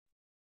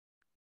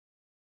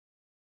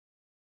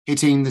Hey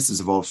team, this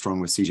is Evolve Strong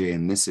with CJ,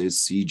 and this is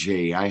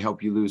CJ. I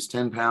help you lose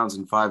 10 pounds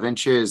and 5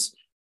 inches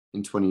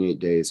in 28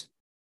 days.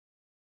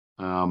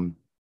 Um,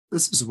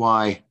 this is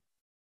why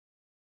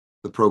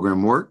the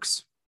program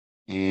works,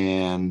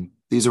 and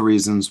these are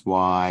reasons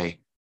why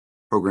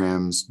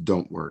programs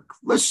don't work.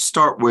 Let's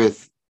start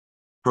with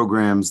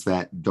programs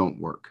that don't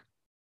work.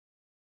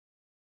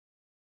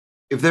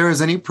 If there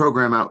is any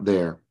program out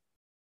there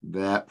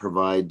that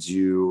provides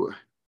you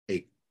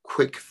a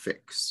quick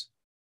fix,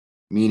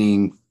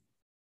 meaning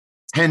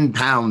 10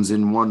 pounds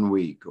in 1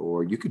 week,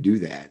 or you could do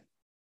that,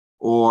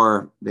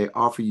 or they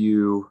offer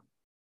you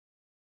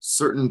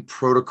certain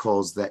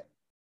protocols that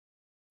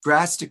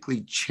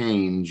drastically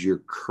change your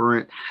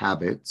current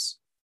habits,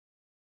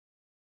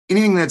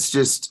 anything that's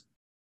just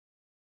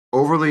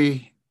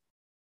overly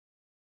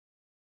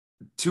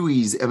too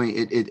easy. I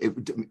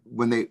mean,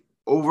 when they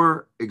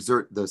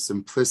overexert the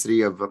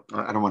simplicity of,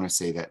 I don't want to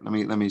say that. Let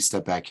me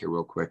step back here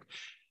real quick.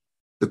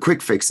 The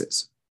quick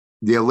fixes,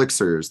 the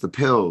elixirs, the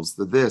pills,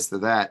 the this, the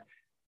that,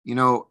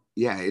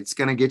 yeah, it's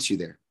going to get you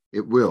there.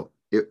 It will.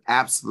 It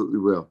absolutely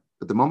will.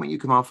 But the moment you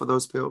come off of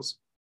those pills,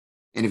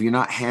 and if you're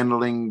not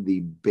handling the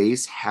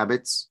base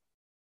habits,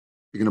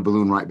 you're going to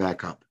balloon right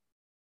back up.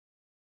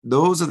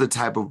 Those are the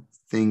type of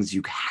things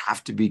you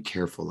have to be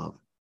careful of,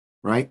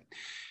 right?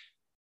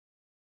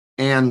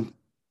 And,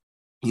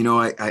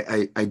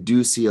 I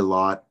do see a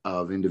lot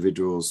of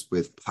individuals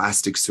with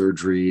plastic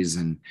surgeries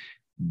and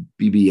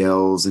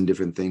BBLs and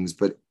different things,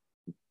 but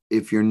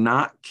if you're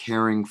not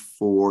caring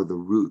for the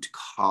root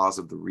cause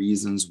of the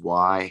reasons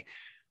why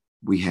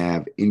we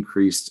have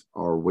increased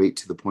our weight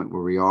to the point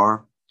where we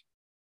are,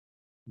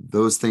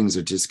 those things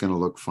are just going to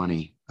look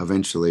funny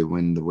eventually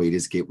when the weight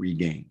is get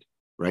regained,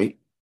 right?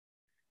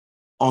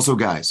 Also,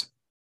 guys,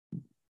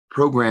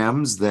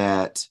 programs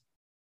that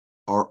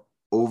are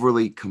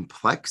overly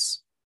complex,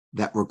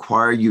 that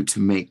require you to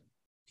make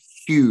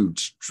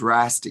huge,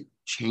 drastic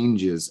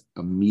changes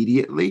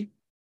immediately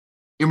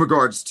in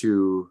regards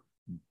to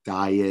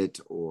diet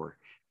or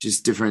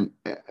just different,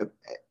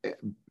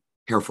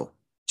 careful,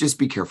 just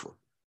be careful.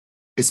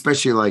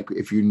 Especially like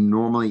if you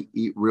normally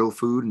eat real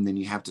food and then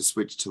you have to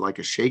switch to like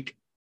a shake.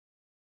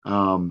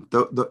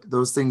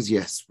 Those things,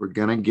 yes, we're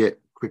gonna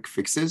get quick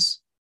fixes,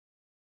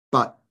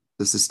 but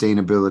the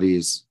sustainability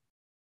is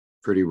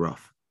pretty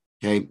rough.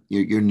 Okay,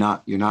 you're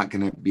not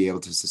gonna be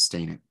able to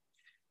sustain it.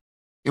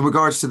 In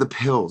regards to the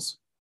pills,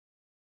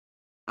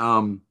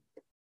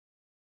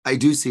 I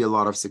do see a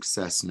lot of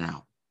success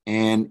now,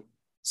 and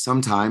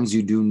sometimes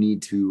you do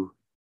need to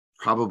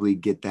probably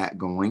get that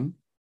going.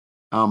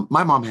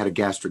 My mom had a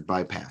gastric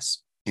bypass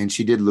and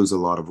she did lose a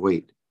lot of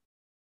weight.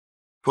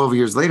 12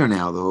 years later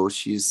now, though,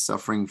 she's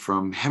suffering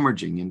from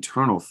hemorrhaging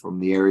internal from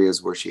the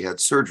areas where she had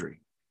surgery.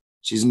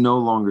 She's no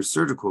longer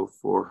surgical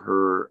for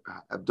her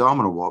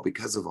abdominal wall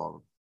because of all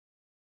of it.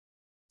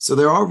 So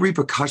there are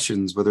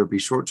repercussions, whether it be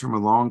short-term or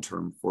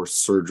long-term, for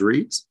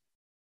surgeries.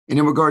 And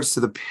in regards to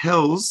the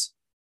pills,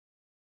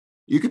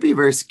 you could be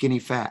very skinny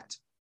fat,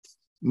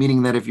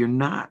 meaning that if you're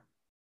not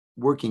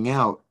working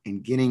out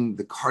and getting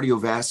the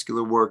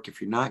cardiovascular work,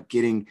 if you're not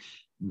getting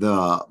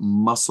the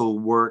muscle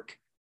work,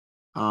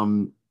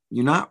 you're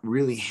not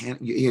really,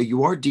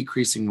 you are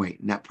decreasing weight,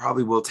 and that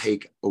probably will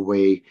take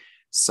away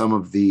some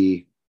of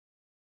the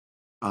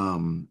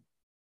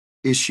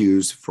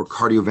issues for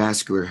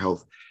cardiovascular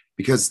health.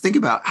 Because think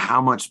about how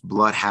much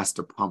blood has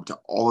to pump to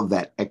all of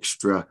that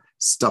extra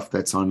stuff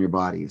that's on your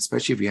body,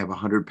 especially if you have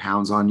 100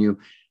 pounds on you.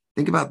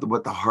 Think about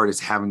what the heart is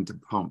having to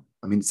pump.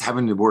 I mean, it's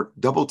having to work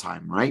double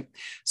time, right?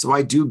 So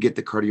I do get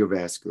the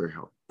cardiovascular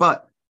health,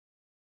 but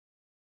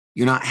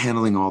you're not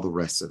handling all the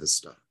rest of the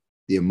stuff.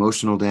 The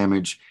emotional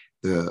damage,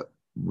 the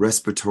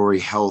respiratory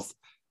health,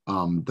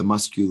 the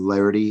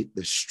muscularity,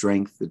 the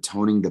strength, the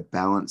toning, the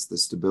balance, the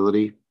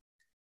stability.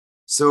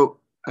 So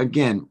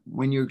again,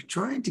 when you're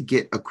trying to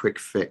get a quick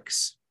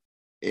fix,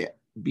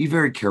 be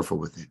very careful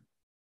with it.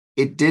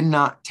 It did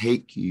not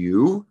take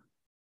you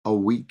a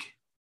week,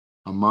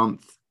 a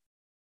month,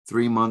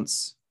 3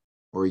 months,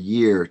 or a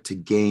year to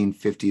gain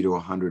 50 to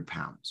 100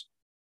 pounds.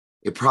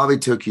 It probably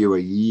took you a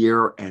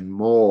year and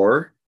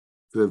more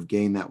to have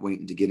gained that weight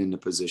and to get in the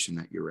position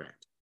that you're at,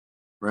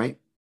 right?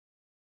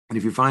 And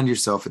if you find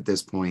yourself at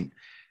this point,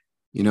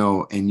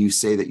 and you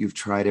say that you've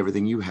tried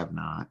everything, you've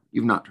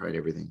not tried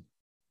everything.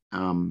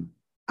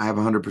 I have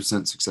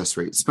 100% success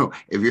rate. So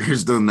if you're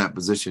still in that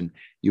position,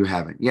 you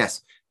haven't.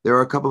 Yes, there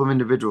are a couple of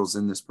individuals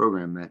in this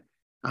program that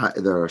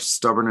are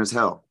stubborn as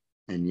hell.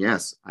 And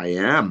yes, I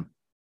am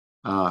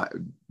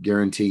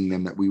guaranteeing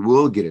them that we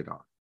will get it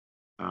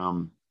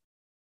on.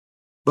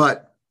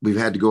 But we've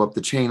had to go up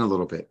the chain a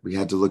little bit. We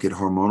had to look at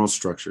hormonal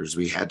structures.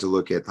 We had to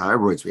look at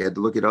thyroids. We had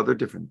to look at other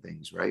different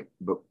things, right?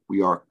 But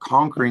we are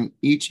conquering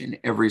each and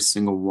every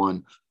single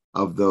one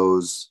of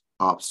those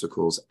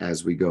obstacles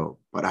as we go.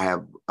 But I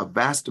have a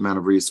vast amount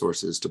of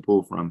resources to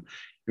pull from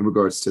in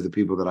regards to the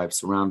people that I've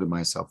surrounded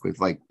myself with,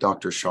 like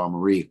Dr. Shaw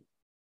Marie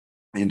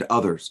and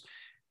others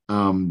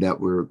that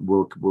we're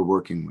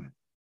working with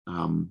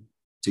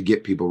to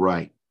get people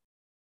right.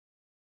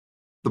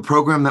 The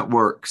program that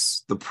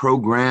works, the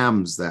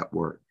programs that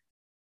work,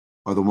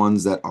 are the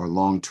ones that are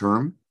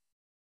long-term,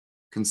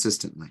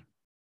 consistently,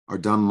 are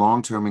done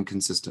long-term and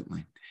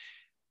consistently.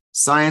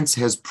 Science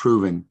has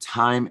proven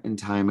time and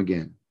time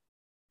again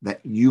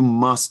that you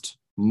must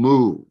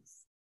move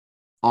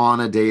on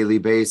a daily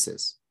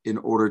basis in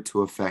order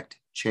to affect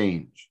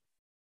change.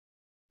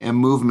 And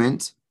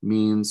movement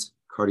means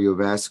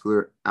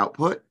cardiovascular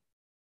output,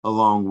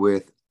 along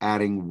with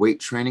adding weight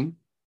training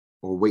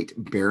or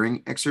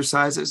weight-bearing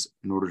exercises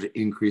in order to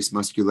increase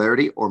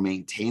muscularity or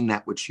maintain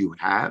that which you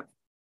have.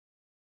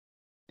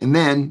 And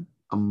then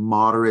a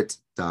moderate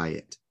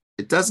diet.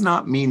 It does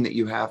not mean that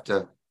you have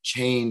to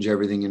change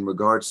everything in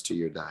regards to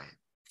your diet.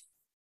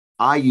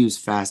 I use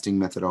fasting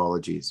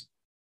methodologies.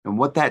 And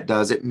what that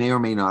does, it may or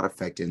may not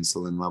affect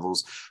insulin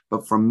levels.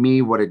 But for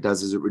me, what it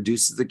does is it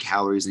reduces the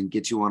calories and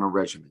gets you on a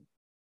regimen.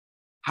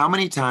 How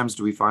many times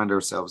do we find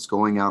ourselves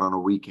going out on a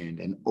weekend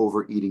and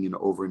overeating and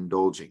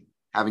overindulging,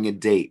 having a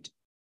date,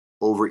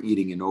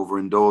 overeating and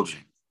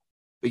overindulging?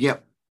 But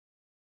yet,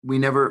 we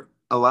never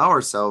allow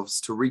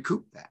ourselves to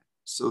recoup that.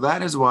 So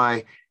that is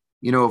why,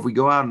 if we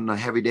go out on a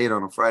heavy date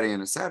on a Friday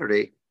and a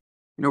Saturday,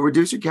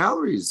 reduce your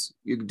calories.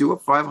 You can do a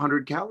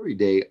 500 calorie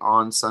day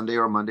on Sunday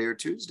or Monday or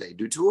Tuesday.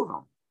 Do 2 of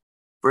them.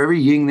 For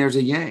every yin, there's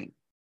a yang.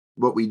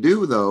 What we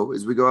do, though,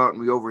 is we go out and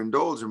we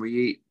overindulge and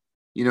we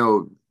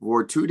eat,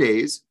 for 2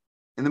 days,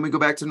 and then we go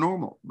back to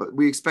normal. But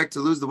we expect to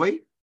lose the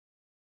weight.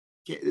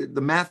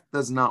 The math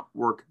does not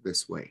work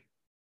this way.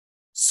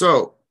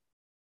 So,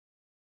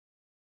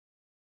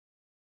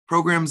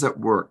 programs that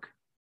work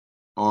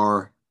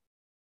are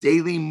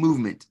daily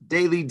movement,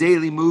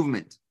 daily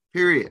movement,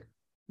 period.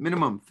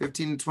 Minimum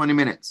 15 to 20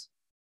 minutes.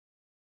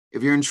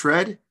 If you're in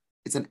Shred,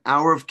 it's an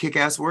hour of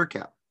kick-ass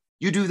workout.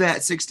 You do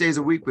that 6 days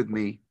a week with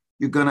me,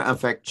 you're going to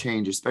affect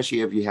change,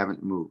 especially if you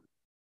haven't moved.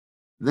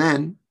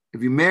 Then,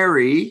 if you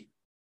marry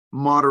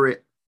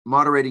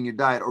moderating your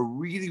diet or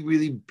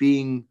really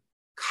being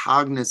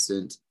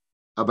cognizant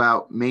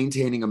about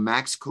maintaining a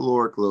max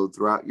caloric load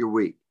throughout your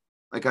week,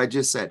 like I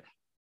just said,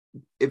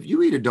 if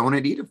you eat a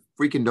donut, eat a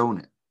freaking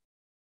donut.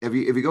 If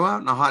you go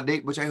out on a hot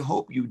date, which I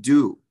hope you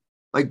do,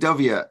 like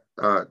Dovia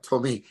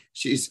told me,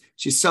 she's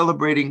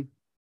celebrating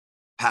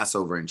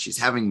Passover and she's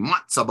having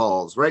matzah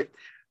balls, right?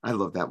 I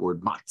love that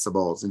word, matzah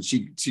balls. And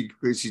she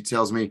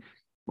tells me,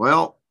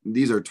 well,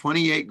 these are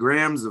 28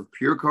 grams of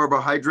pure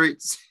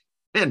carbohydrates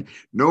and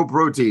no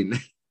protein.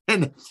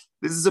 And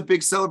this is a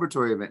big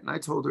celebratory event. And I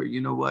told her,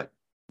 you know what?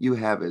 You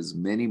have as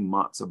many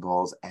matzah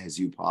balls as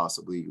you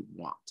possibly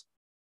want.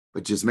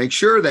 But just make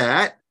sure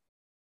that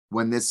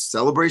when this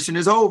celebration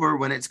is over,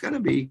 when it's going to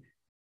be,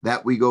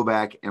 that we go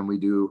back and we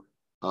do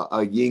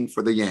a yin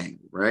for the yang,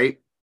 right?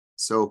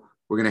 So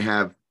we're going to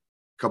have a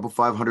couple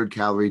 500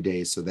 calorie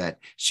days so that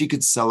she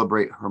could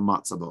celebrate her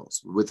matzah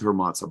balls with her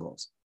matzah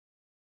balls.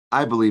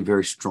 I believe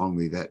very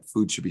strongly that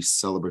food should be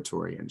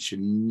celebratory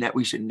and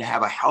we should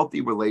have a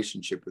healthy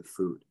relationship with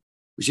food.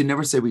 We should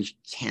never say we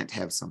can't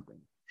have something.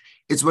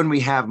 It's when we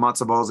have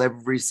matzah balls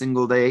every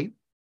single day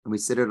and we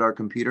sit at our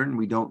computer and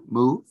we don't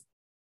move.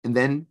 And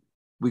then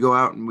we go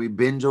out and we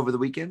binge over the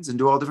weekends and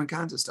do all different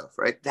kinds of stuff,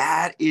 right?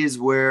 That is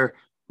where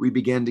we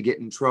begin to get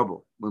in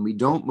trouble, when we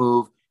don't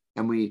move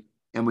and we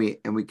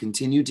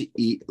continue to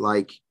eat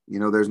like,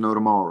 there's no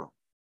tomorrow.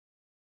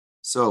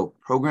 So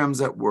programs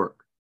that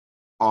work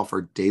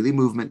offer daily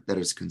movement that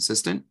is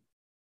consistent.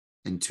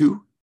 And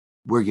 2,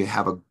 where you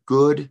have a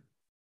good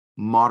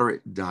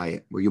moderate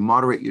diet, where you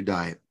moderate your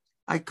diet.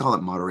 I call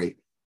it moderate,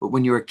 but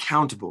when you're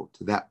accountable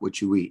to that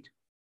which you eat.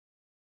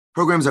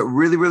 Programs that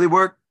really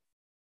work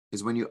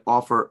is when you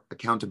offer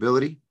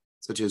accountability,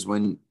 such as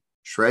when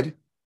Shred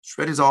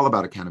is all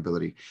about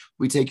accountability.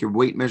 We take your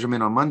weight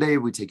measurement on Monday.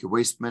 We take your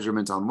waist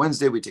measurement on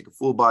Wednesday. We take a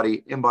full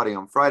body, in-body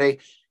on Friday.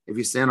 If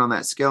you stand on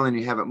that scale and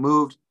you haven't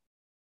moved,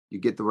 you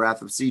get the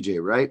wrath of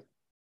CJ, right?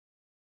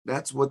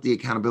 That's what the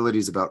accountability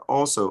is about.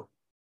 Also,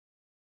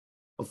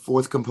 a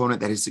 4th component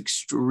that is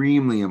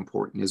extremely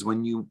important is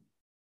when you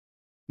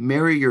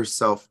marry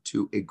yourself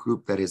to a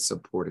group that is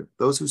supportive.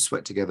 Those who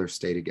sweat together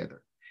stay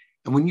together.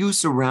 And when you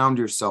surround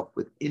yourself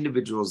with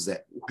individuals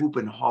that whoop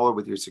and holler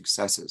with your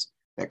successes,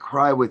 that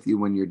cry with you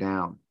when you're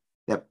down,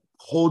 that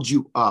hold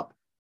you up,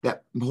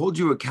 that hold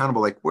you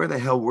accountable, like, where the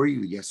hell were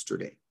you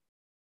yesterday?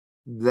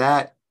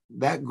 That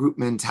group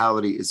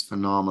mentality is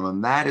phenomenal.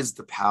 And that is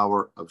the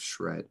power of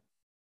Shred.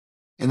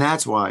 And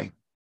that's why,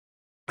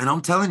 and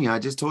I'm telling you, I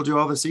just told you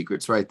all the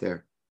secrets right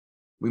there.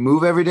 We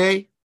move every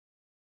day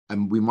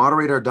and we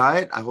moderate our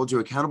diet. I hold you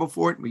accountable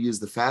for it. We use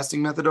the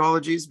fasting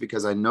methodologies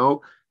because I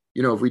know,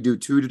 if we do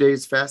 2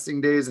 days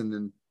fasting days and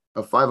then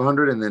a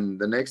 500 and then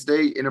the next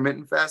day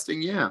intermittent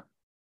fasting, yeah,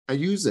 I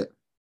use it.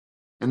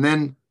 And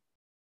then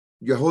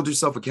you hold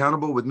yourself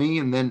accountable with me.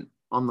 And then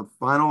on the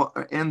final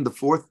end, the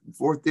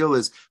fourth deal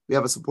is we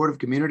have a supportive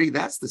community.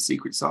 That's the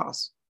secret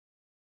sauce.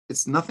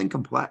 It's nothing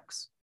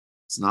complex.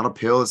 It's not a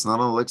pill. It's not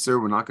an elixir.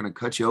 We're not going to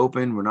cut you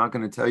open. We're not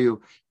going to tell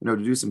you, to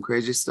do some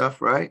crazy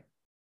stuff, right?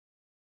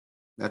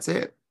 That's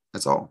it.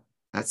 That's all.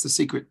 That's the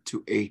secret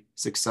to a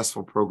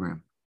successful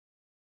program.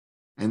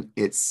 And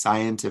it's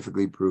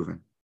scientifically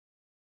proven,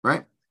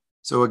 right?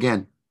 So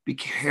again, be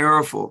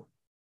careful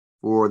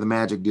for the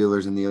magic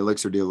dealers and the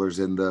elixir dealers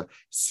and the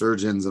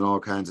surgeons and all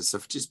kinds of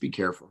stuff. Just be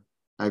careful.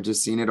 I've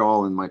just seen it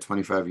all in my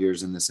 25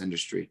 years in this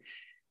industry.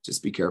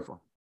 Just be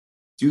careful.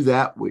 Do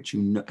that which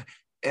you know,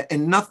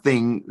 and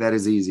nothing that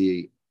is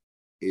easy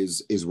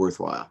is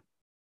worthwhile.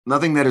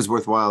 Nothing that is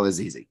worthwhile is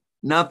easy.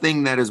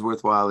 Nothing that is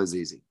worthwhile is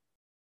easy.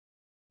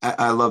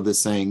 I love this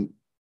saying,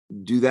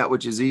 do that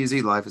which is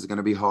easy, life is going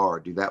to be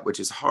hard. Do that which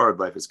is hard,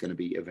 life is going to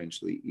be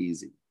eventually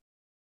easy.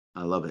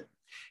 I love it.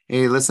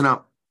 Hey, listen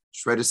up.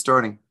 Shred is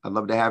starting. I'd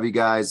love to have you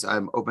guys.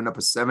 I'm open up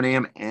at 7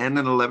 a.m. and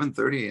at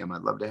 11:30 a.m.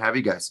 I'd love to have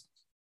you guys.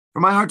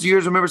 From my heart to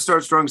yours, remember,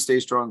 start strong, stay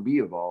strong, be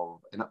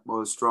evolved, and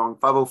utmost strong.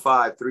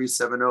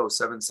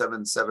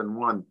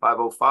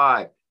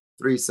 505-370-7771.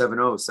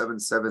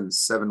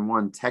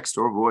 505-370-7771. Text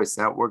or voice.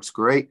 That works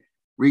great.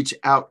 Reach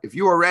out if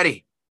you are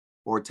ready,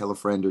 or tell a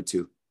friend or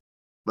two.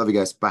 Love you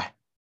guys. Bye.